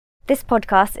This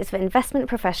podcast is for investment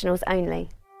professionals only.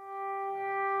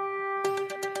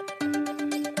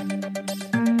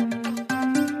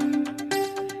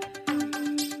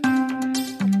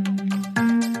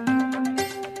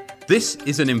 This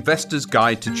is an Investor's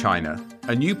Guide to China,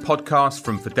 a new podcast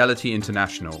from Fidelity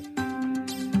International.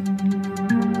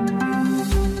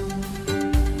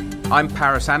 I'm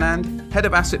Paris Anand, Head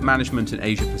of Asset Management in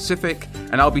Asia Pacific,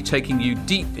 and I'll be taking you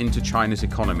deep into China's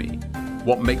economy,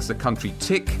 what makes the country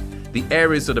tick, the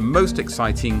areas that are most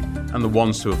exciting, and the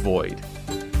ones to avoid.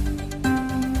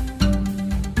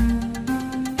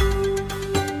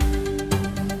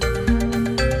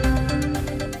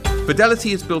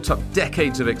 Fidelity has built up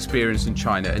decades of experience in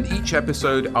China, and each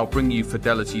episode I'll bring you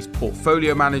Fidelity's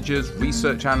portfolio managers,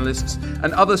 research analysts,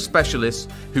 and other specialists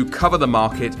who cover the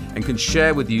market and can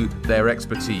share with you their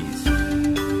expertise.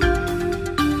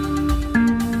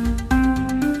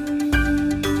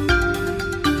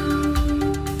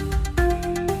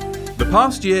 The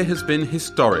past year has been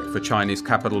historic for Chinese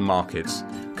capital markets.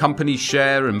 Companies'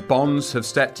 share and bonds have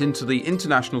stepped into the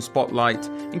international spotlight,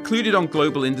 included on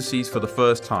global indices for the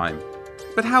first time.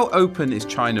 But how open is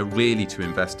China really to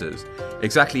investors?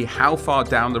 Exactly how far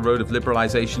down the road of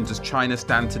liberalization does China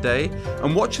stand today?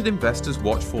 And what should investors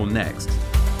watch for next?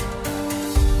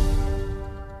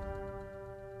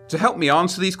 To help me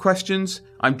answer these questions,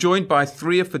 I'm joined by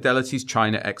three of Fidelity's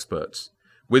China experts.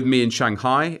 With me in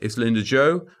Shanghai is Linda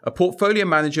Zhou, a portfolio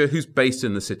manager who's based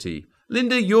in the city.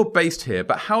 Linda, you're based here,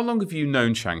 but how long have you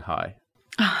known Shanghai?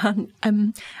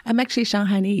 I'm actually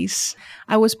Shanghainese.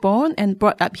 I was born and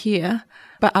brought up here,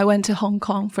 but I went to Hong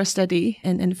Kong for study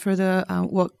and further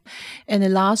work. And the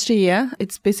last year,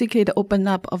 it's basically the open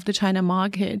up of the China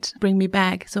market, bring me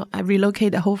back. So I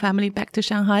relocated the whole family back to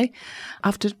Shanghai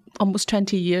after almost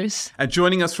 20 years. And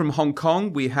joining us from Hong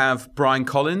Kong, we have Brian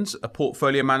Collins, a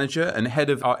portfolio manager and head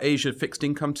of our Asia fixed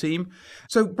income team.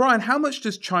 So Brian, how much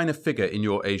does China figure in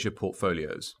your Asia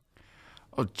portfolios?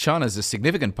 Well, China's a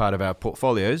significant part of our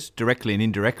portfolios, directly and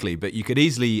indirectly, but you could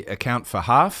easily account for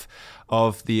half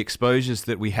of the exposures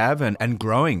that we have and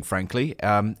growing, frankly.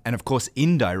 And of course,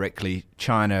 indirectly,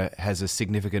 China has a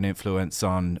significant influence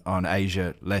on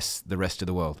Asia, less the rest of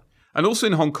the world. And also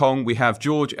in Hong Kong, we have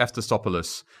George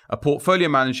Efthasopoulos, a portfolio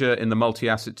manager in the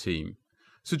multi-asset team.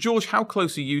 So George, how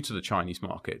close are you to the Chinese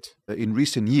market? In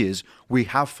recent years, we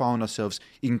have found ourselves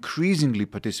increasingly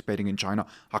participating in China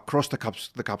across the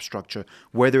cap structure,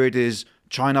 whether it is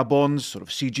China bonds, sort of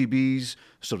CGBs,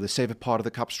 sort of the safer part of the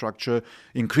cap structure,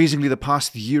 increasingly the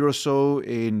past year or so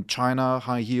in China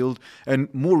high yield, and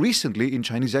more recently in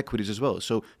Chinese equities as well.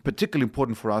 So particularly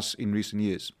important for us in recent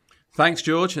years. Thanks,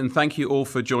 George, and thank you all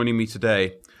for joining me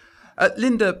today.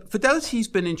 Linda, Fidelity's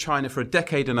been in China for a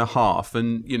decade and a half,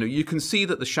 and you can see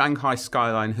that the Shanghai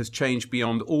skyline has changed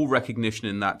beyond all recognition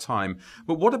in that time.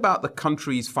 But what about the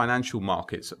country's financial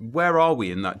markets? Where are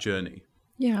we in that journey?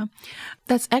 Yeah,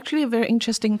 that's actually a very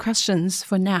interesting question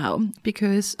for now,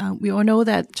 because we all know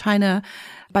that China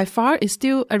by far is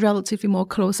still a relatively more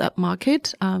close-up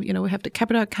market. We have the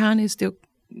capital account is still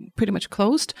pretty much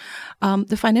closed.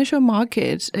 The financial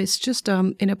market is just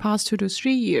in the past 2 to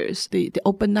 3 years, the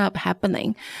open up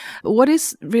happening. What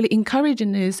is really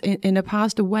encouraging is in the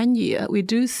past 1 year, we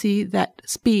do see that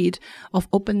speed of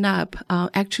open up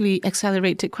actually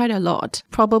accelerated quite a lot.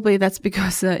 Probably that's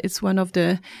because it's one of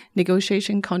the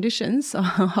negotiation conditions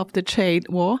of the trade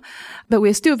war. But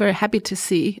we're still very happy to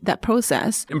see that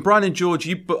process. And Brian and George,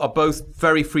 you are both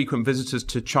very frequent visitors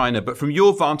to China, but from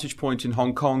your vantage point in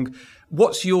Hong Kong,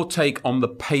 what's your take on the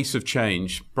pace of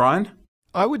change? Brian?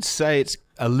 I would say it's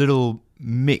a little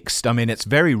mixed. I mean, it's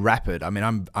very rapid. I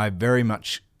mean, I very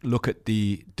much look at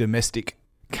the domestic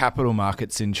capital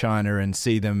markets in China and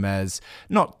see them as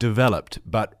not developed,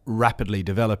 but rapidly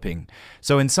developing.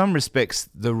 So in some respects,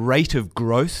 the rate of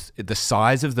growth, the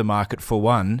size of the market for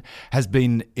one, has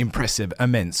been impressive,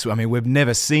 immense. I mean, we've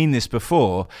never seen this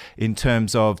before in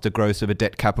terms of the growth of a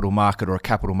debt capital market or a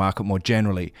capital market more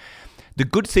generally. The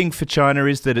good thing for China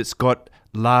is that it's got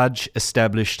large,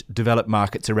 established, developed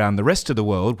markets around the rest of the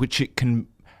world, which it can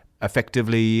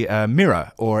effectively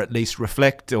mirror or at least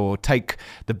reflect or take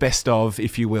the best of,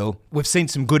 if you will. We've seen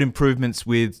some good improvements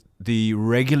with the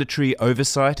regulatory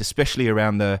oversight, especially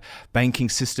around the banking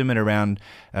system and around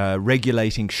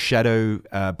regulating shadow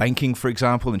banking, for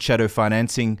example, and shadow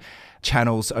financing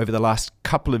channels over the last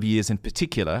couple of years in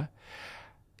particular.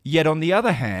 Yet on the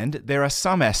other hand, there are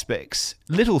some aspects,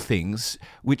 little things,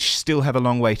 which still have a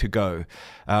long way to go.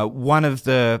 One of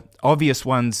the obvious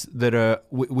ones that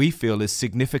we feel is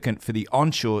significant for the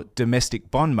onshore domestic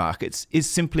bond markets is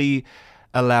simply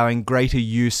allowing greater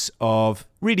use of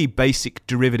really basic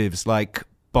derivatives like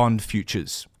bond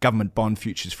futures, government bond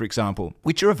futures, for example,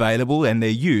 which are available and they're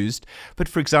used. But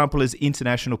for example, as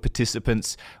international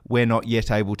participants, we're not yet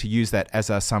able to use that, as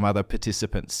are some other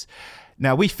participants.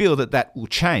 Now, we feel that that will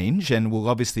change and will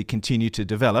obviously continue to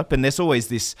develop. And there's always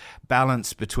this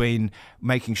balance between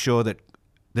making sure that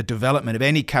the development of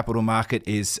any capital market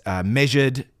is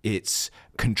measured, it's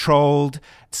controlled,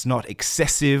 it's not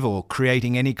excessive or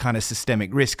creating any kind of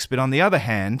systemic risks. But on the other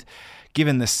hand,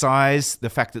 given the size, the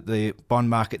fact that the bond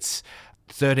market's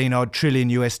 13 odd trillion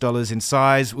US dollars in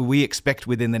size, we expect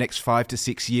within the next 5 to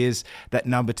 6 years that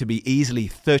number to be easily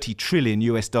 30 trillion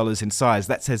US dollars in size.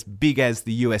 That's as big as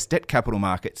the US debt capital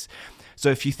markets. So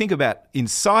if you think about in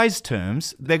size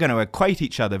terms, they're going to equate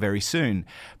each other very soon.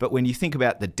 But when you think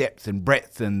about the depth and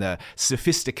breadth and the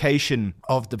sophistication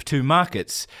of the two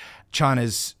markets,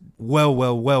 China's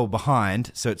well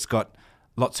behind. So it's got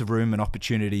lots of room and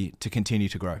opportunity to continue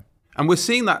to grow. And we're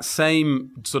seeing that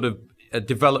same sort of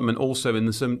development also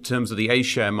in terms of the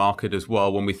A-share market as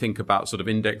well, when we think about sort of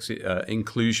index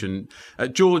inclusion.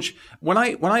 George, when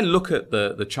I look at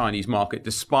the Chinese market,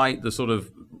 despite the sort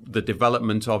of the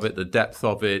development of it, the depth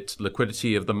of it,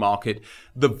 liquidity of the market,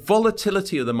 the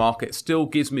volatility of the market still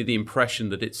gives me the impression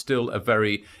that it's still a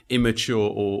very immature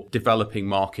or developing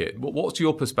market. What's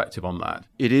your perspective on that?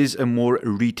 It is a more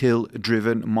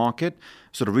retail-driven market.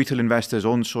 So the retail investors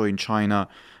onshore in China,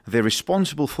 they're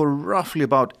responsible for roughly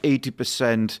about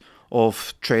 80%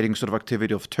 of trading sort of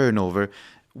activity of turnover,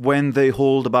 when they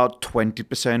hold about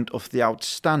 20% of the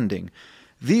outstanding.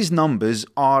 These numbers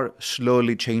are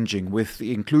slowly changing. With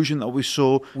the inclusion that we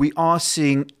saw, we are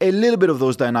seeing a little bit of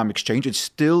those dynamics change. It's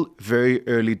still very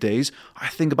early days. I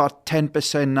think about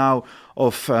 10% now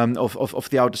of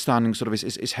the outstanding sort of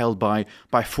is held by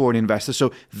foreign investors.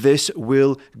 So this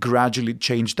will gradually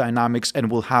change dynamics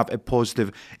and will have a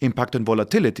positive impact on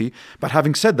volatility. But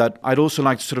having said that, I'd also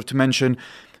like to sort of to mention,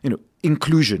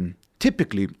 inclusion.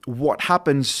 Typically, what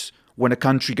happens when a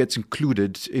country gets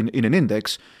included in an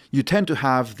index, you tend to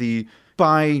have the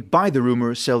buy the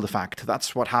rumor, sell the fact.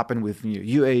 That's what happened with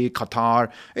UAE,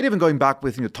 Qatar, and even going back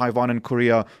with Taiwan and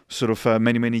Korea sort of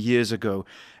many years ago.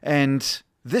 And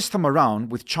this time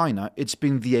around with China, it's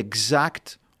been the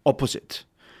exact opposite.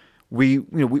 We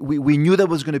knew there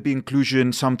was going to be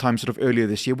inclusion sometime sort of earlier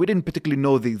this year. We didn't particularly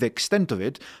know the extent of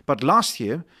it, but last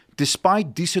year,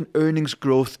 despite decent earnings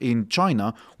growth in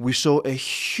China, we saw a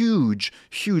huge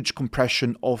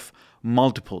compression of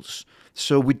multiples.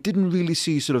 So we didn't really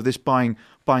see sort of this buying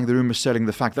the rumor, selling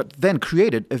the fact, that then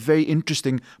created a very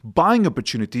interesting buying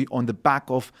opportunity on the back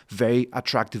of very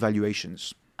attractive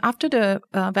valuations. After the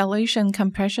valuation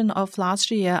compression of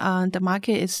last year, the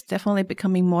market is definitely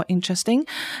becoming more interesting.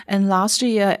 And last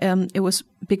year, it was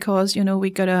because, we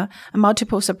got a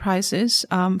multiple surprises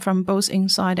from both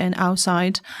inside and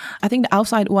outside. I think the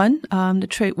outside one, the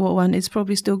trade war one, is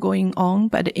probably still going on.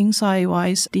 But the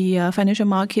inside-wise, the financial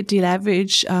market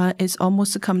deleverage is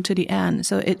almost come to the end.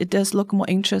 So it does look more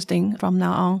interesting from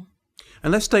now on.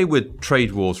 And let's stay with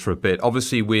trade wars for a bit.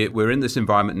 Obviously, we're in this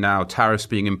environment now, tariffs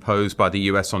being imposed by the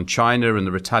US on China and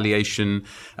the retaliation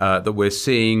that we're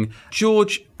seeing.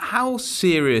 George, how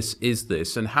serious is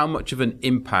this, and how much of an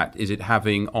impact is it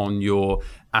having on your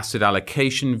asset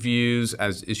allocation views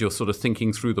as you're sort of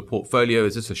thinking through the portfolio?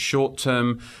 Is this a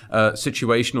short-term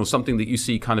situation or something that you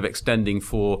see kind of extending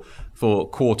for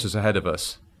quarters ahead of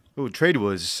us? Oh, trade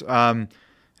wars.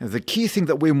 The key thing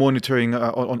that we're monitoring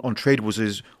on trade wars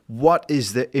is what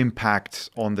is the impact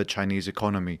on the Chinese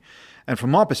economy. And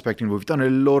from our perspective, we've done a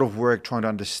lot of work trying to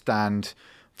understand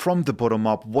from the bottom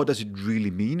up, what does it really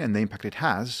mean and the impact it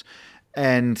has.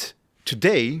 And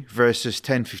today versus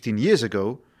 10, 15 years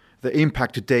ago, the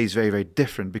impact today is very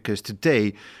different, because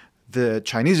today the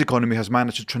Chinese economy has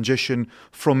managed to transition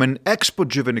from an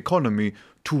export-driven economy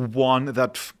to one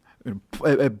that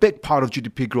a big part of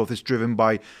GDP growth is driven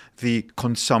by the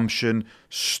consumption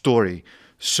story.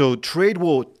 So trade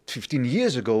war 15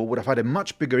 years ago would have had a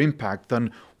much bigger impact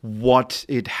than what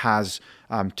it has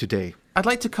today. I'd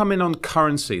like to come in on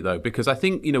currency, though, because I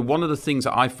think, one of the things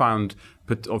that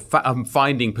I'm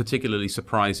finding particularly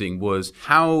surprising was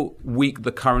how weak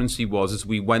the currency was as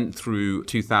we went through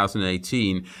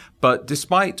 2018. But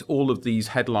despite all of these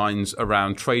headlines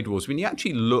around trade wars, when you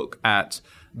actually look at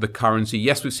the currency,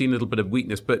 yes, we've seen a little bit of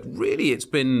weakness, but really it's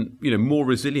been, more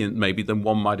resilient maybe than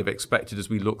one might have expected as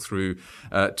we look through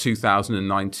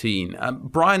 2019.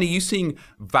 Brian, are you seeing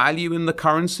value in the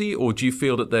currency, or do you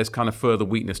feel that there's kind of further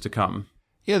weakness to come?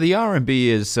 Yeah, the RMB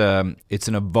is it's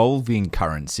an evolving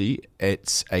currency.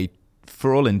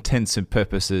 For all intents and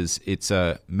purposes, it's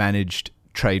a managed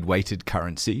trade weighted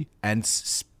currency, and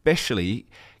especially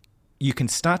you can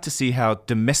start to see how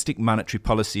domestic monetary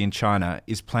policy in China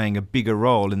is playing a bigger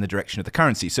role in the direction of the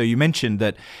currency. So you mentioned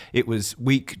that it was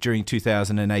weak during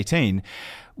 2018,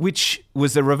 which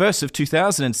was the reverse of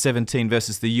 2017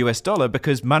 versus the US dollar,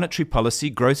 because monetary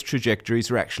policy growth trajectories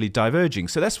were actually diverging.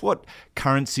 So that's what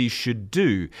currencies should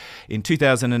do. In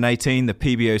 2018, the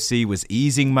PBOC was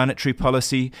easing monetary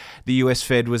policy. The US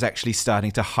Fed was actually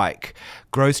starting to hike.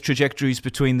 Growth trajectories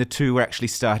between the two were actually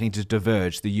starting to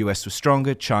diverge. The US was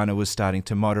stronger, China was starting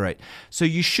to moderate. So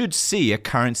you should see a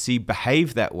currency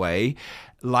behave that way,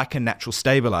 like a natural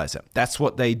stabilizer. That's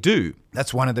what they do.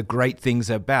 That's one of the great things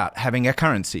about having a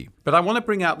currency. But I want to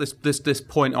bring out this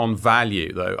point on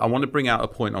value, though. I want to bring out a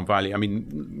point on value. I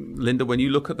mean, Linda, when you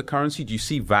look at the currency, do you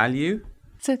see value?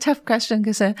 It's a tough question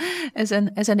because as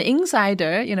an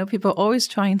insider, people are always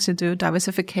trying to do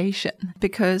diversification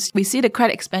because we see the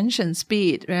credit expansion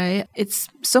speed, right? It's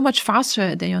so much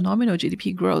faster than your nominal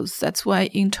GDP growth. That's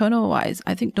why internal wise,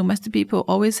 I think domestic people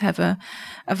always have a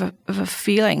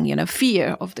feeling,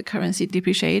 fear of the currency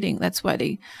depreciating. That's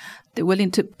why they're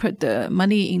willing to put the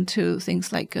money into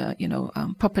things like,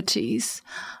 properties,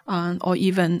 or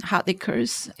even hard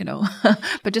liquors,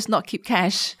 but just not keep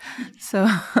cash. So,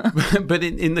 but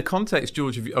in the context,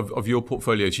 George, of your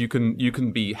portfolios, you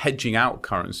can be hedging out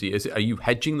currency. Are you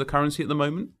hedging the currency at the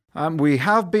moment? We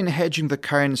have been hedging the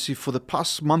currency for the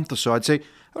past month or so. I'd say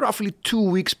roughly 2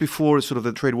 weeks before sort of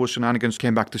the trade war shenanigans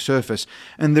came back to surface.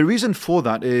 And the reason for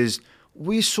that is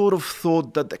we sort of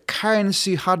thought that the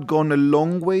currency had gone a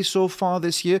long way so far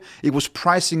this year. It was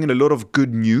pricing in a lot of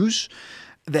good news.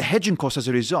 The hedging costs as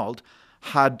a result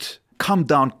had come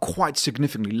down quite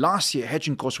significantly. Last year,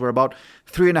 hedging costs were about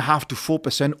 3.5% to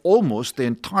 4%, almost the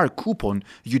entire coupon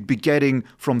you'd be getting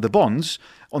from the bonds.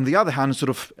 On the other hand, sort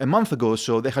of a month ago or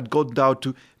so, they had gone down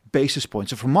to basis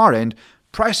points. So from our end,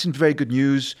 pricing very good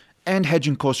news and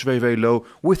hedging costs very, very low.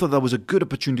 We thought that was a good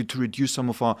opportunity to reduce some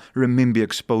of our renminbi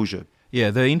exposure. Yeah,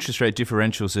 the interest rate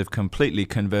differentials have completely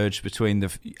converged between the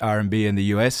RMB and the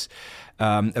US,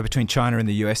 between China and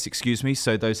the US,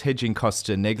 So those hedging costs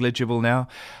are negligible now.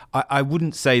 I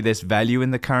wouldn't say there's value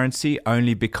in the currency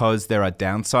only because there are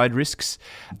downside risks.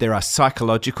 There are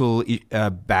psychological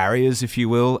barriers, if you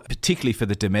will, particularly for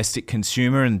the domestic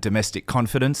consumer and domestic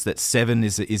confidence, that 7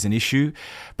 is an issue.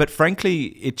 But frankly,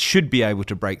 it should be able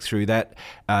to break through that.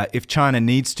 If China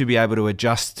needs to be able to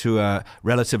adjust to a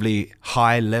relatively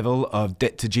high level of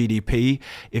debt to GDP,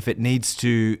 if it needs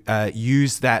to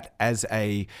use that as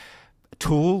a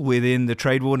tool within the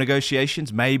trade war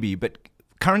negotiations, maybe, but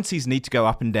currencies need to go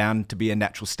up and down to be a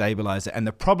natural stabilizer. And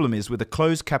the problem is with a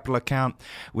closed capital account,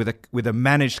 with a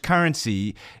managed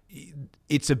currency,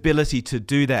 its ability to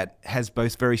do that has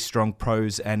both very strong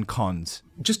pros and cons.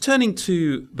 Just turning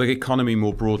to the economy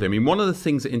more broadly, I mean, one of the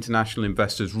things that international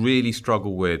investors really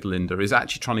struggle with, Linda, is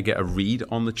actually trying to get a read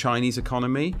on the Chinese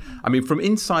economy. I mean, from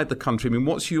inside the country, I mean,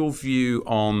 what's your view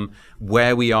on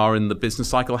where we are in the business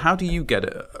cycle? How do you get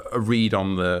a read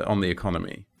on the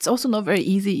economy? It's also not very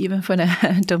easy even for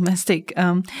a domestic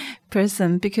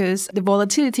person because the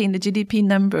volatility in the GDP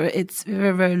number, it's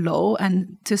very, very low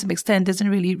and to some extent doesn't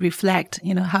really reflect,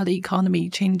 how the economy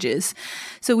changes.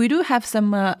 So we do have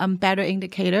some better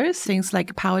indicators, things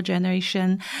like power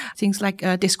generation, things like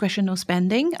discretionary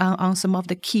spending on some of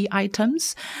the key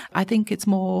items. I think it's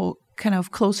more kind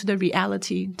of close to the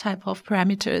reality type of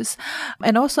parameters.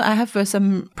 And also I have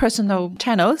some personal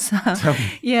channels.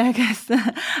 Yeah, I guess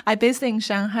I'm based in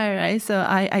Shanghai, right? So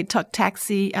I talk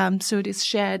taxi through this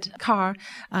shared car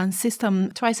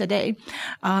system twice a day.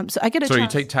 So I get a chance. So you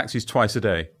take taxis twice a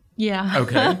day? Yeah.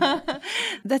 Okay.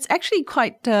 That's actually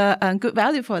quite good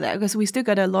value for that because we still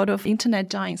got a lot of internet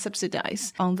giants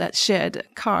subsidized on that shared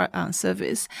car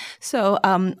service. So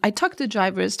I talk to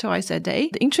drivers twice a day.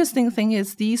 The interesting thing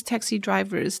is these taxi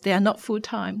drivers, they are not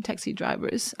full-time taxi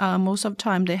drivers. Most of the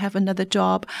time they have another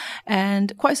job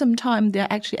and quite some time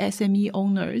they're actually SME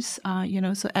owners,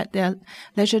 so at their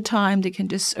leisure time they can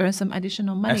just earn some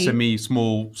additional money. SME,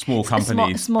 small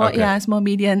companies. Small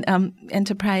medium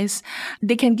enterprise.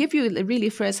 They can give you really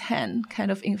first-hand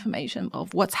kind of information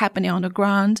of what's happening on the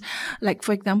ground. Like,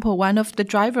 for example, one of the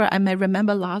driver I may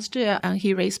remember last year,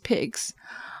 he raised pigs.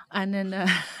 And then...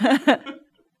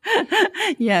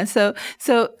 Yeah, so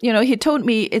he told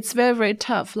me it's very, very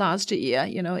tough last year,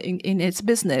 in its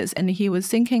business, and he was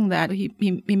thinking that he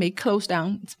may close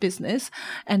down its business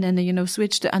and then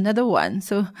switch to another one.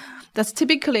 So that's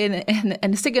typically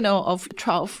a signal of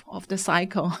trough of the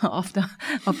cycle of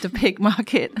the pig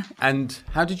market. And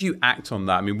how did you act on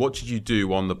that? I mean, what did you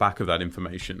do on the back of that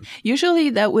information?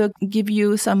 Usually that will give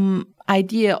you some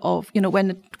idea of, when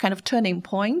the kind of turning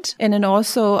point. And then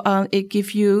also it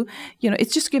give you,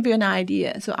 it's just give you an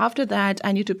idea. So after that,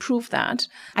 I need to prove that.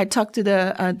 I talk to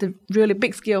the really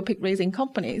big scale pig raising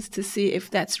companies to see if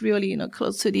that's really,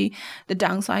 close to the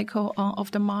down cycle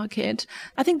of the market.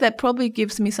 I think that probably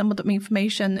gives me some of the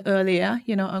information earlier,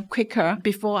 quicker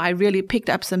before I really picked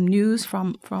up some news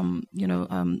from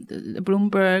the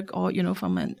Bloomberg or,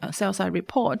 from a sell-side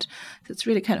report. So it's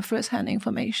really kind of first-hand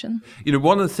information.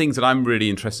 One of the things that I'm really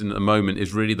interested in at the moment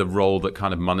is really the role that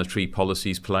kind of monetary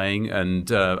policy is playing. And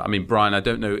Brian, I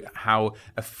don't know how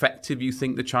effective you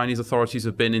think the Chinese authorities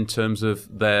have been in terms of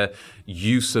their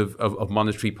use of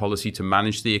monetary policy to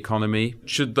manage the economy.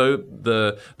 Should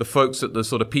the folks at the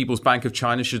sort of People's Bank of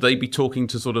China, should they be talking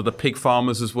to sort of the pig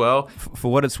farmers as well?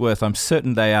 For what it's worth, I'm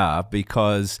certain they are,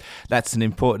 because that's an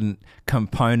important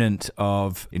component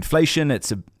of inflation.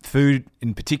 Food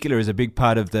in particular is a big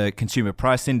part of the consumer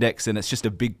price index, and it's just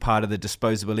a big part of the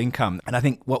disposable income. And I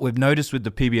think what we've noticed with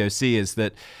the PBOC is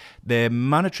that their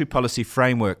monetary policy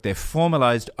framework, their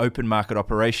formalized open market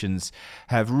operations,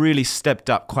 have really stepped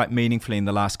up quite meaningfully in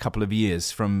the last couple of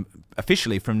years,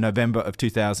 officially from November of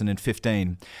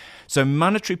 2015. So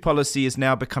monetary policy is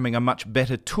now becoming a much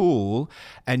better tool,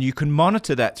 and you can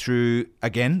monitor that through,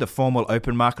 again, the formal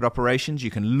open market operations.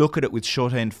 You can look at it with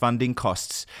short-end funding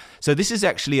costs. So this is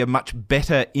actually a much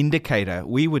better indicator,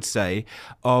 we would say,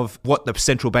 of what the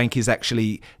central bank is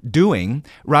actually doing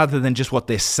rather than just what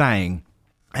they're saying.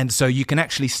 And so you can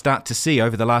actually start to see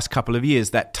over the last couple of years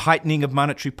that tightening of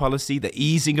monetary policy, the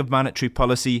easing of monetary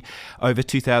policy over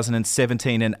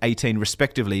 2017 and 18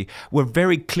 respectively, were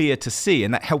very clear to see.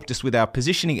 And that helped us with our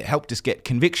positioning. It helped us get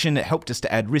conviction. It helped us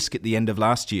to add risk at the end of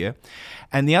last year.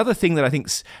 And the other thing that I think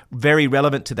is very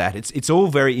relevant to that, it's all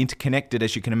very interconnected,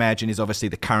 as you can imagine, is obviously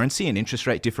the currency and interest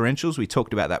rate differentials. We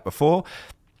talked about that before.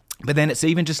 But then it's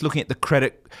even just looking at the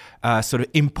credit sort of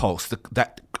impulse,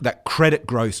 that credit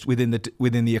growth within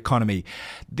the economy.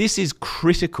 This is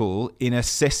critical in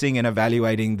assessing and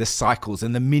evaluating the cycles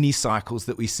and the mini cycles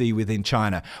that we see within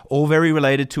China, all very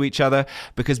related to each other,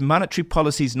 because monetary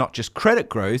policy is not just credit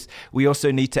growth. We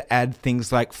also need to add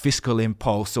things like fiscal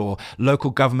impulse or local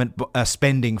government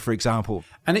spending, for example.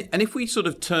 And if we sort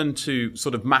of turn to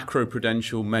sort of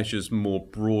macroprudential measures more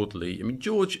broadly,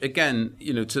 George, again,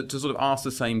 to sort of ask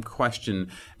the same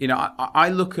question, I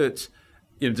look at,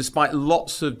 despite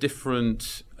lots of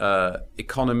different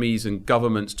economies and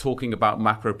governments talking about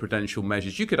macroprudential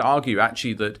measures, you could argue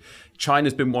actually that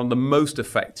China's been one of the most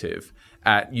effective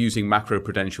at using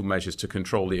macroprudential measures to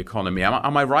control the economy.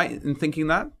 Am I right in thinking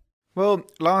that? Well,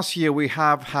 last year we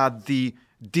have had the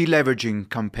deleveraging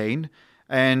campaign,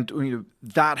 and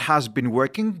that has been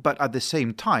working, but at the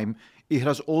same time, it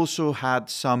has also had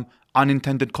some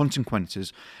unintended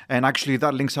consequences. And actually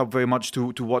that links up very much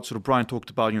to what sort of Brian talked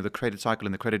about, the credit cycle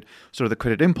and the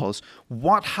credit impulse.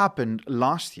 What happened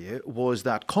last year was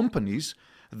that companies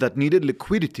that needed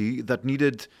liquidity, that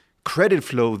needed credit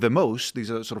flow the most,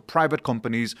 these are sort of private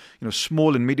companies,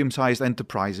 small and medium-sized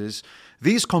enterprises,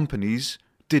 these companies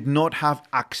did not have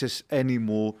access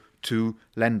anymore to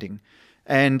lending.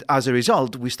 And as a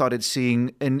result, we started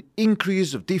seeing an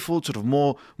increase of default, sort of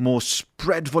more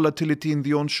spread volatility in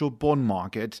the onshore bond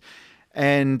market.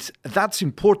 And that's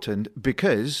important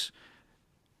because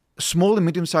small and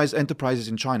medium-sized enterprises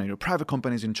in China, private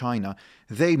companies in China,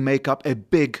 they make up a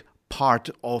big part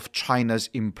of China's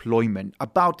employment,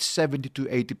 about 70 to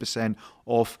 80%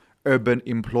 of urban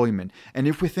employment. And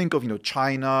if we think of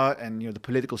China and the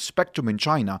political spectrum in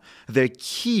China, the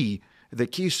key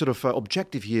sort of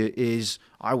objective here is,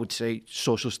 I would say,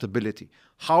 social stability.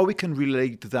 How we can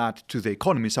relate that to the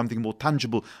economy, something more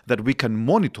tangible that we can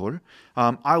monitor,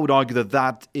 I would argue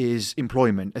that is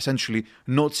employment, essentially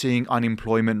not seeing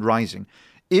unemployment rising.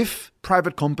 If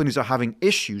private companies are having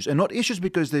issues, and not issues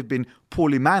because they've been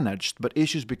poorly managed, but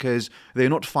issues because they're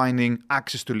not finding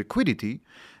access to liquidity,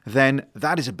 then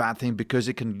that is a bad thing because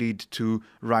it can lead to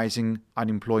rising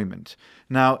unemployment.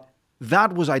 Now,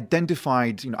 that was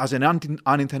identified as an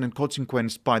unintended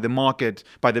consequence by the market,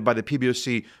 by the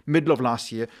PBOC, middle of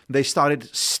last year. They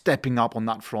started stepping up on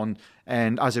that front.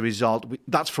 And as a result,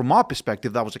 that's from our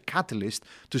perspective, that was a catalyst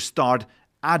to start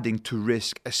adding to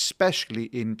risk, especially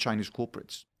in Chinese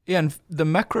corporates. Yeah, and the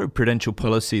macroprudential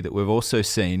policy that we've also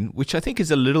seen, which I think is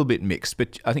a little bit mixed,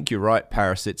 but I think you're right,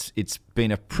 Paris, it's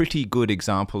been a pretty good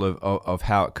example of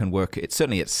how it can work. It's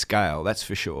certainly at scale, that's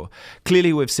for sure.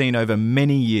 Clearly, we've seen over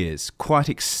many years quite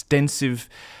extensive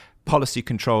policy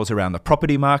controls around the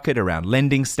property market, around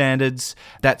lending standards.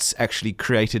 That's actually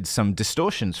created some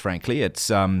distortions, frankly. It's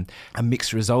a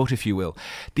mixed result, if you will.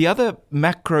 The other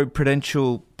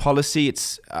macroprudential policy.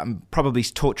 It's probably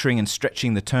torturing and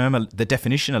stretching the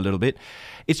definition a little bit.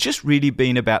 It's just really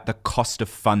been about the cost of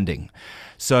funding.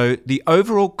 So the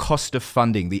overall cost of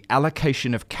funding, the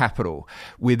allocation of capital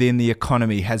within the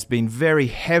economy has been very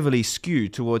heavily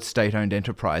skewed towards state-owned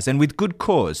enterprise, and with good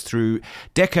cause. Through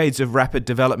decades of rapid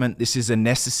development, this is a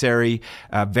necessary,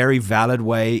 very valid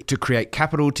way to create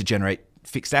capital, to generate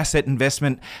fixed asset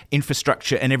investment,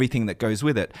 infrastructure, and everything that goes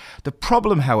with it. The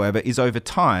problem, however, is over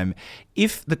time,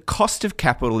 if the cost of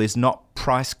capital is not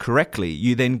priced correctly,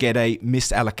 you then get a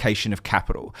misallocation of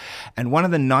capital. And one of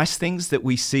the nice things that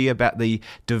we see about the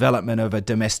development of a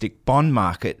domestic bond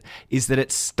market is that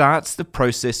it starts the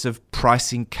process of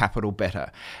pricing capital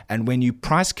better. And when you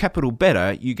price capital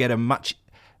better, you get a much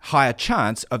higher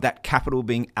chance of that capital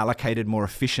being allocated more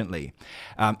efficiently.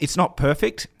 It's not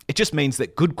perfect. It just means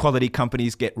that good quality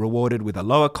companies get rewarded with a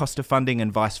lower cost of funding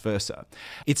and vice versa.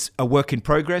 It's a work in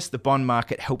progress. The bond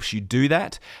market helps you do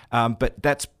that. But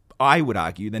that's, I would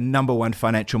argue, the number one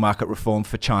financial market reform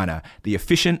for China, the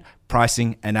efficient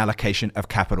pricing and allocation of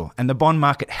capital. And the bond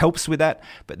market helps with that,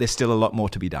 but there's still a lot more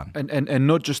to be done. And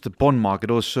not just the bond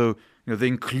market, also the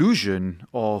inclusion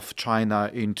of China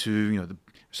into the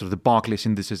sort of the Barclays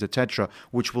indices, etc.,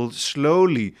 which will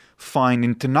slowly find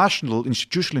international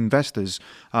institutional investors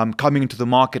coming into the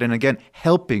market and again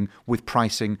helping with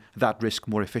pricing that risk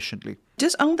more efficiently.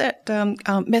 Just on that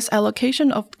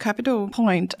misallocation of capital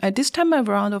point, this time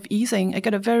around of easing, I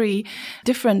get a very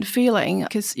different feeling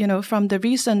because, from the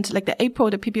recent, like the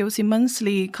April, the PBOC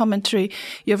monthly commentary,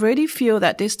 you already feel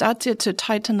that they started to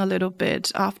tighten a little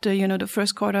bit after, the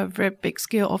first quarter, very big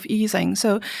scale of easing.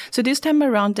 So this time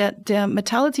around, that their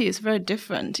mentality is very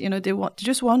different. They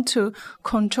just want to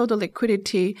control the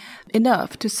liquidity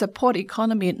enough to support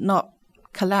economy, not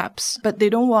collapse, but they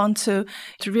don't want to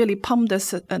really pump the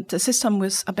system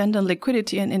with abundant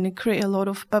liquidity and create a lot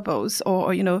of bubbles,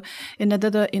 or in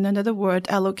another word,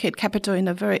 allocate capital in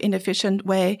a very inefficient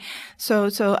way. So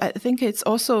I think it's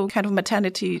also kind of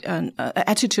mentality and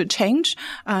attitude change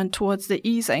towards the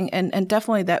easing, and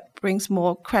definitely that brings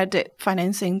more credit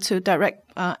financing to direct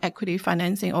equity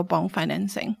financing or bond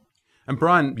financing. And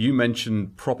Brian, you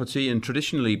mentioned property, and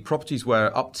traditionally properties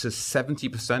where up to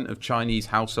 70% of Chinese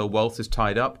household wealth is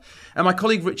tied up. And my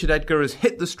colleague Richard Edgar has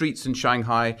hit the streets in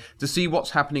Shanghai to see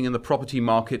what's happening in the property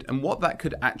market and what that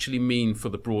could actually mean for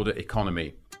the broader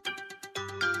economy.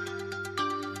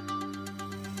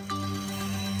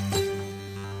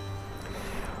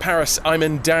 Paris, I'm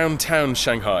in downtown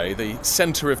Shanghai, the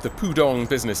centre of the Pudong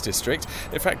business district.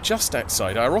 In fact, just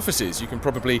outside our offices. You can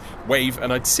probably wave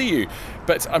and I'd see you.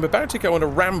 But I'm about to go on a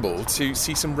ramble to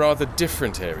see some rather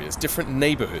different areas, different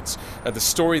neighbourhoods, and the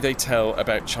story they tell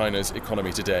about China's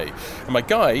economy today. And my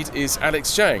guide is Alex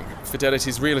Zhang,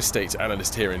 Fidelity's real estate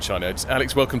analyst here in China.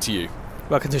 Alex, welcome to you.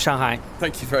 Welcome to Shanghai.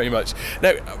 Thank you very much.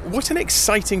 Now, what an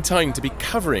exciting time to be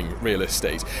covering real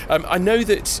estate. I know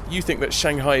that you think that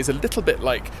Shanghai is a little bit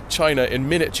like China in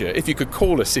miniature, if you could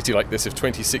call a city like this of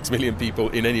 26 million people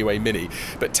in any way mini.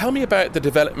 But tell me about the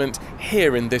development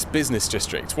here in this business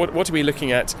district. What are we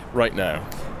looking at right now?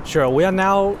 Sure, we are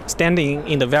now standing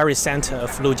in the very center of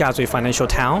Lujiazui Financial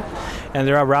Town, and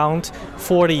there are around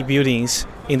 40 buildings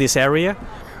in this area.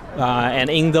 And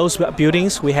in those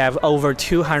buildings, we have over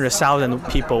 200,000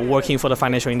 people working for the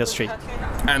financial industry.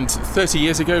 And 30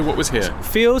 years ago, what was here?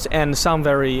 Fields and some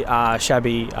very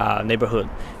shabby neighborhood.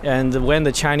 And when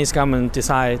the Chinese government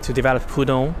decided to develop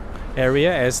Pudong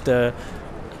area as the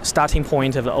starting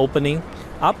point of the opening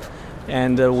up,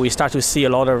 and we start to see a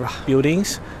lot of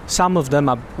buildings. Some of them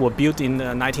were built in the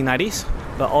 1990s,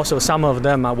 but also some of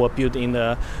them were built in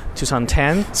the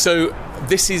 2010. So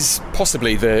this is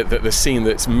possibly the scene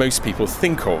that most people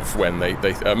think of when they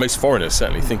most foreigners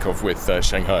certainly think of with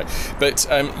Shanghai. But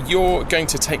you're going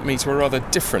to take me to a rather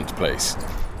different place.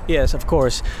 Yes, of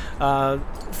course.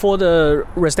 For the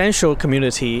residential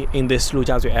community in this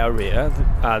Lujiazui area,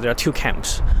 there are two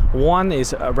camps. One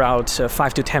is about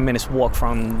 5 to 10 minutes walk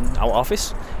from our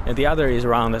office, and the other is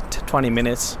around 20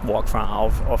 minutes walk from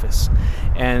our office.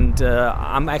 And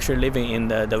I'm actually living in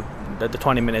the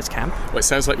 20 minutes camp. Well, it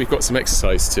sounds like we've got some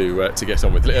exercise to get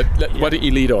on with. Why don't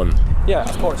you lead on? Yeah,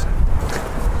 of course.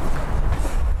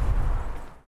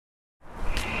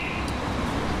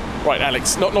 Right,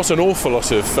 Alex, not an awful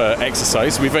lot of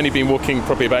exercise. We've only been walking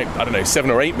probably about, 7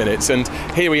 or 8 minutes, and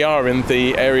here we are in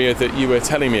the area that you were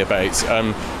telling me about.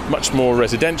 Much more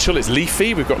residential, it's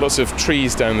leafy, we've got lots of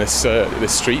trees down this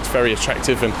street, very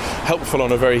attractive and helpful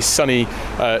on a very sunny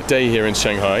day here in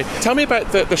Shanghai. Tell me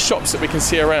about the shops that we can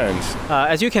see around.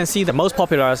 As you can see, the most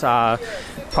popular are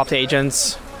property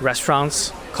agents,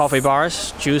 restaurants, coffee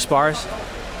bars, juice bars.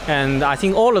 And I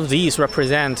think all of these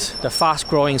represent the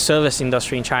fast-growing service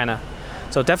industry in China.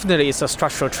 So definitely it's a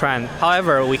structural trend.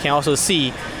 However, we can also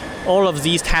see all of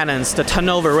these tenants, the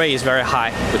turnover rate is very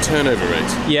high. The turnover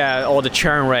rate? Yeah, or the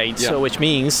churn rate, yeah. So which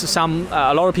means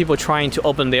a lot of people trying to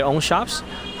open their own shops.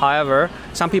 However,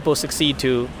 some people succeed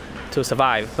to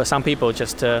survive, but some people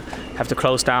just have to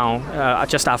close down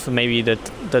just after maybe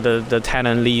the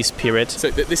tenant lease period.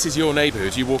 So this is your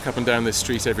neighbourhood. You walk up and down this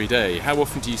street every day. How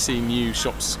often do you see new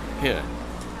shops here?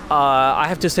 I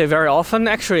have to say very often.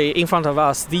 Actually, in front of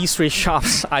us, these 3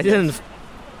 shops, I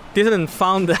didn't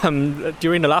find them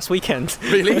during the last weekend.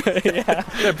 Really? Yeah.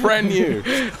 They're brand new.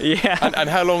 Yeah. And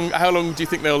how long do you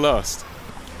think they'll last?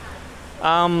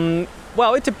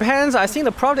 Well, it depends. I think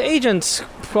the property agents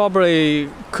probably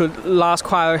could last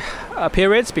quite a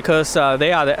period because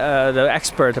they are the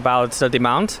expert about the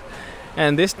demand.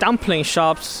 And these dumpling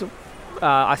shops,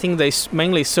 I think they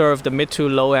mainly serve the mid to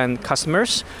low-end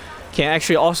customers, can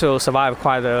actually also survive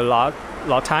quite a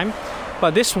lot time.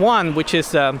 But this one, which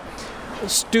is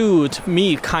stewed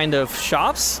meat kind of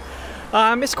shops,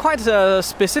 it's quite a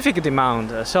specific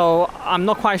demand, so I'm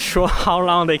not quite sure how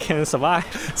long they can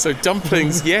survive. So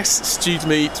dumplings, yes, stewed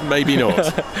meat, maybe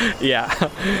not. Yeah.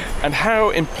 And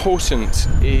how important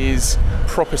is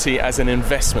property as an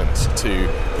investment to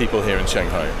people here in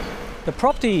Shanghai? The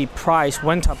property price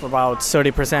went up about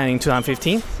 30% in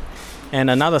 2015 and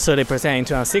another 30% in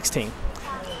 2016.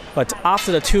 But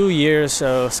after the 2 years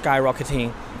of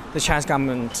skyrocketing, the Chinese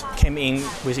government came in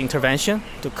with intervention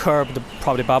to curb the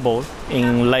property bubble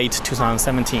in late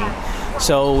 2017.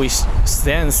 So we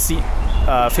then see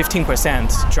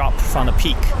 15% drop from the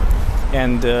peak,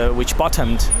 and which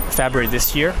bottomed February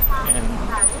this year,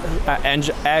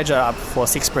 and edged up for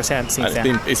 6% since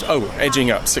then. It's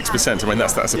edging up 6%. I mean,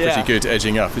 that's a pretty good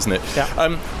edging up, isn't it?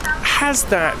 Yeah. Has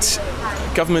that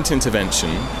government intervention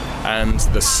and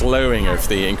the slowing of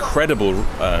the incredible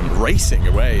racing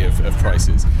away of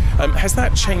prices, has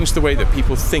that changed the way that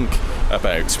people think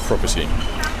about property?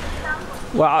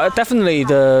 Well, definitely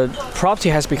the property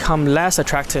has become less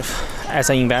attractive as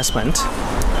an investment.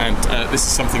 And this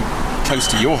is something close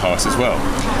to your heart as well.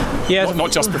 Yeah,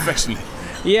 not just professionally.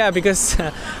 Yeah, because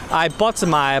I bought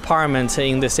my apartment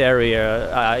in this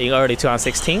area in early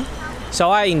 2016.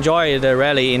 So I enjoyed the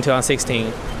rally in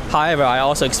 2016. However, I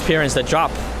also experienced a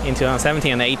drop in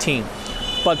 2017 and 2018.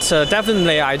 But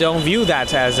definitely, I don't view that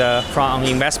from an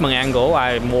investment angle.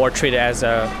 I more treat it as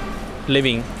a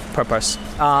living purpose.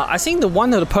 I think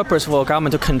one of the purpose for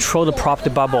government to control the property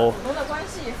bubble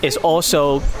is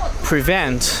also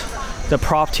prevent the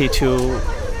property to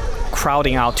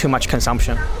crowding out too much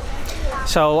consumption.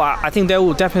 So I think there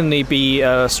will definitely be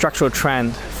a structural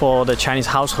trend for the Chinese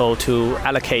household to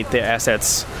allocate their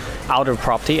assets out of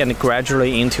property and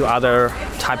gradually into other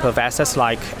type of assets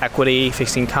like equity,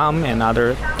 fixed income, and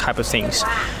other type of things.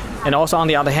 And also on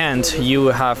the other hand, you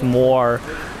will have more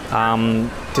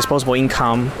disposable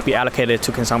income be allocated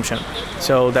to consumption.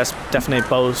 So that's definitely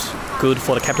both good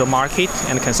for the capital market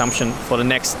and consumption for the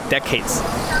next decades.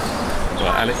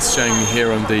 Well, Alex Zheng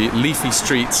here on the leafy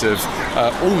streets of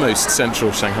almost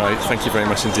central Shanghai. Thank you very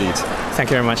much indeed. Thank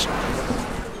you very much.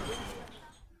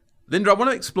 Linda, I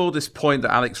want to explore this point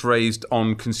that Alex raised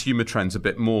on consumer trends a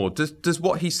bit more. Does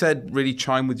what he said really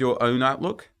chime with your own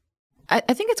outlook? I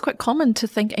think it's quite common to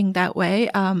think in that way,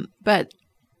 but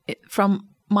from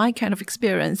my kind of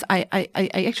experience, I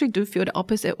actually do feel the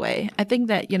opposite way. I think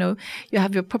that, you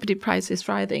have your property prices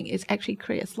rising, it actually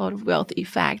creates a lot of wealth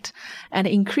effect and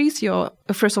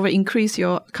first of all, increase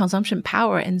your consumption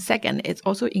power. And second, it's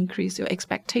also increase your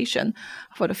expectation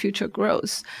for the future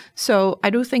growth. So I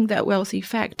do think that wealth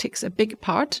effect takes a big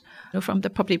part from the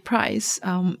property price.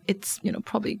 It's,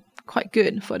 probably quite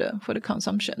good for the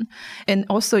consumption. And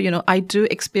also, I do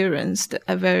experience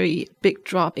a very big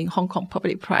drop in Hong Kong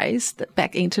property price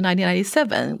back into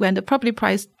 1997 when the property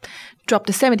price dropped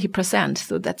to 70%.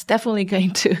 So that's definitely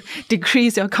going to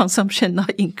decrease your consumption, not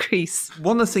increase.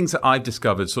 One of the things that I've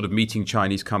discovered sort of meeting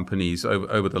Chinese companies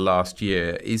over the last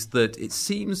year is that it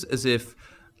seems as if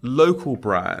local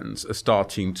brands are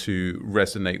starting to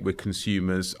resonate with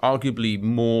consumers, arguably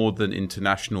more than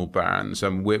international brands.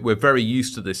 And we're very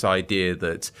used to this idea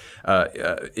that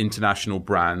international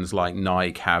brands like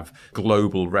Nike have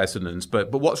global resonance.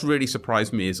 But what's really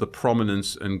surprised me is the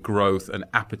prominence and growth and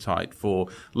appetite for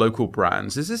local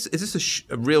brands. Is this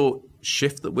a real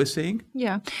shift that we're seeing?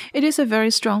 Yeah, it is a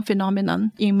very strong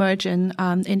phenomenon emerging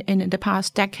in the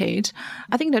past decade.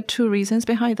 I think there are two reasons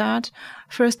behind that.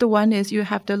 First one is you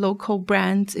have the local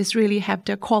brands is really have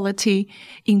their quality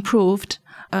improved.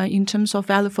 In terms of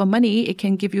value for money, it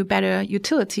can give you better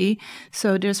utility.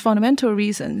 So there's fundamental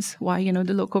reasons why,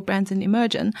 the local brands are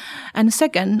emergent. And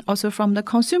second, also from the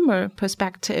consumer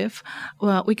perspective,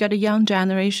 well, we got a young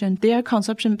generation. Their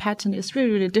consumption pattern is really,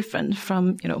 really different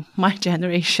from, my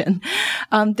generation.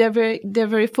 They're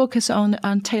very focused on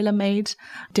tailor-made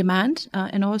demand,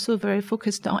 and also very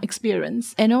focused on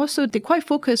experience. And also they're quite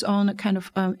focused on a kind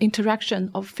of interaction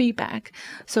of feedback.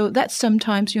 So that's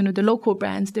sometimes, the local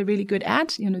brands, they're really good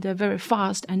at. They're very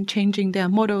fast and changing their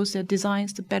models, their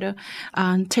designs to better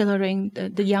tailoring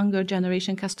the younger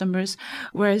generation customers.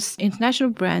 Whereas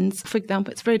international brands, for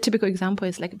example, it's a very typical example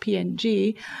is like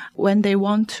P&G. When they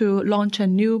want to launch a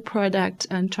new product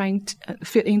and trying to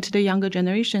fit into the younger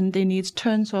generation, they need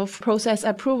tons of process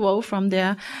approval from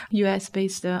their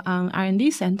US-based R&D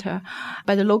center.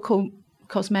 But the local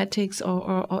cosmetics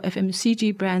or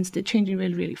FMCG brands, they're changing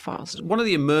really, really fast. One of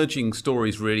the emerging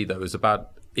stories really, though, is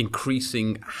about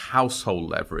increasing household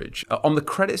leverage. On the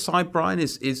credit side, Brian,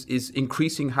 is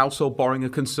increasing household borrowing a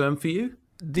concern for you?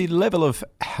 The level of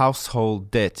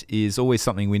household debt is always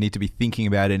something we need to be thinking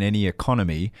about in any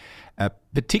economy,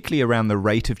 particularly around the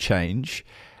rate of change.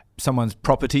 Someone's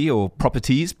property or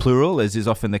properties, plural, as is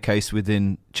often the case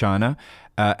within China,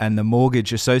 and the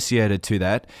mortgage associated to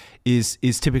that is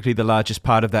typically the largest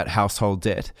part of that household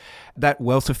debt. That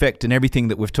wealth effect and everything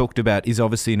that we've talked about is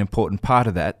obviously an important part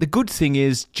of that. The good thing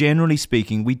is, generally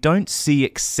speaking, we don't see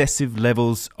excessive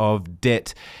levels of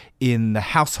debt in the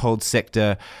household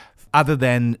sector other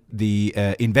than the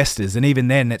investors. And even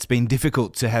then, it's been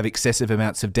difficult to have excessive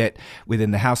amounts of debt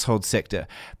within the household sector.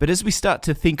 But as we start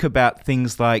to think about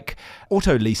things like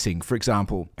auto leasing, for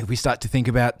example, if we start to think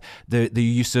about the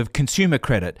use of consumer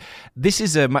credit, this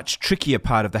is a much trickier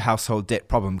part of the household debt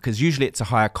problem because usually it's a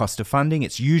higher cost of funding.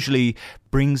 It's usually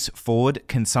brings forward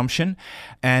consumption.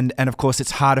 And of course,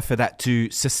 it's harder for that to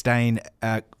sustain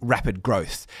rapid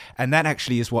growth. And that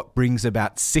actually is what brings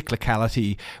about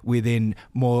cyclicality within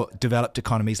more developed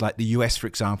economies like the US, for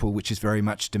example, which is very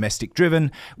much domestic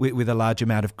driven with a large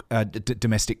amount of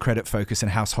domestic credit focus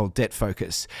and household debt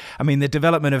focus. I mean, the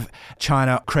development of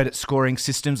China credit scoring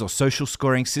systems or social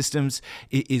scoring systems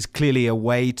is clearly a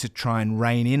way to try and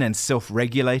rein in and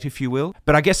self-regulate, if you will.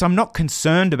 But I guess I'm not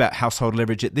concerned about household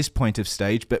leverage at this point of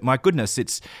stage, but my goodness,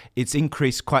 it's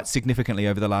increased quite significantly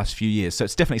over the last few years. So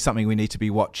it's definitely something we need to be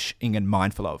watching and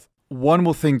mindful of. One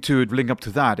more thing to link up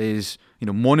to that is,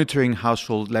 monitoring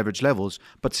household leverage levels,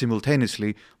 but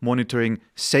simultaneously monitoring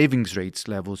savings rates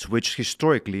levels, which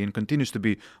historically and continues to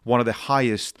be one of the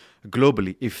highest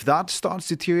globally. If that starts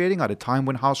deteriorating at a time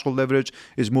when household leverage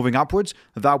is moving upwards,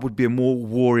 that would be a more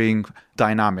worrying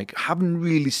dynamic. Haven't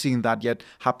really seen that yet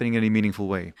happening in any meaningful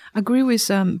way. I agree with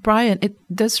Brian. It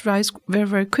does rise very,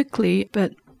 very quickly,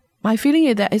 but my feeling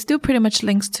is that it still pretty much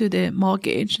links to the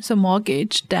mortgage. So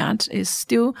mortgage debt is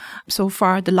still so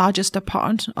far the largest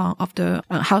part of the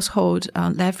household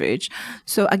leverage.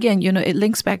 So again, it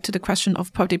links back to the question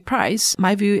of property price.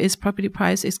 My view is property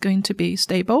price is going to be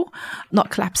stable,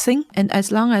 not collapsing. And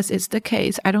as long as it's the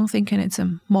case, I don't think it's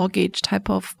a mortgage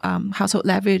type of household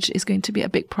leverage is going to be a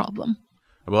big problem.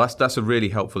 Well, that's a really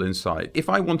helpful insight. If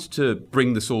I wanted to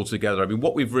bring this all together,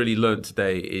 what we've really learned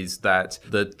today is that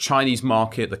the Chinese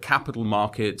market, the capital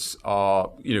markets are,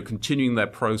 continuing their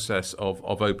process of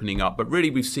opening up. But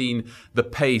really, we've seen the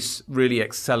pace really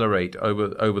accelerate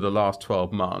over the last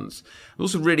 12 months. I'm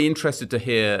also really interested to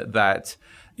hear that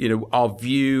our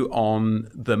view on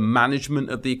the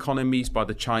management of the economies by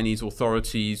the Chinese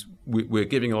authorities, we're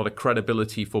giving a lot of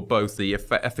credibility for both the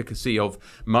efficacy of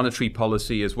monetary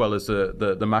policy as well as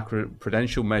the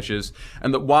macro-prudential measures,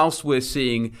 and that whilst we're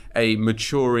seeing a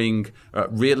maturing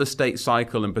real estate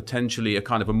cycle and potentially a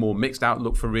kind of a more mixed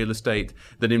outlook for real estate,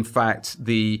 that in fact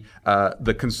the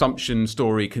consumption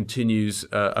story continues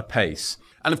apace.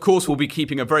 And of course, we'll be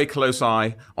keeping a very close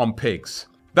eye on pigs.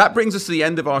 That brings us to the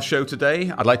end of our show today.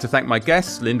 I'd like to thank my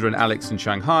guests, Linda and Alex in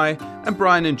Shanghai, and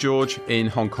Brian and George in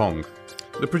Hong Kong.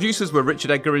 The producers were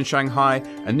Richard Edgar in Shanghai,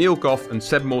 and Neil Goff and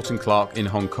Seb Morton-Clark in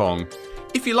Hong Kong.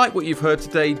 If you like what you've heard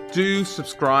today, do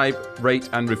subscribe, rate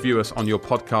and review us on your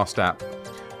podcast app.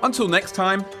 Until next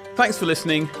time, thanks for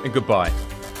listening and goodbye.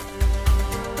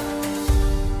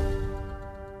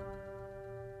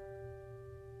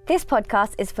 This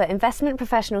podcast is for investment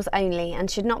professionals only and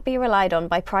should not be relied on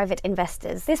by private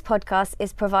investors. This podcast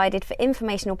is provided for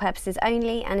informational purposes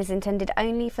only and is intended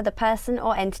only for the person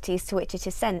or entities to which it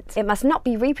is sent. It must not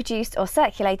be reproduced or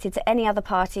circulated to any other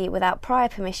party without prior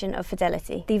permission of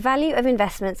Fidelity. The value of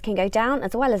investments can go down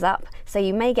as well as up, so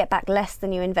you may get back less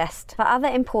than you invest. For other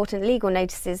important legal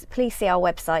notices, please see our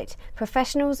website,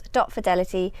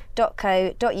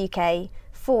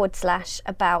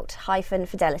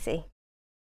 professionals.fidelity.co.uk/about-Fidelity.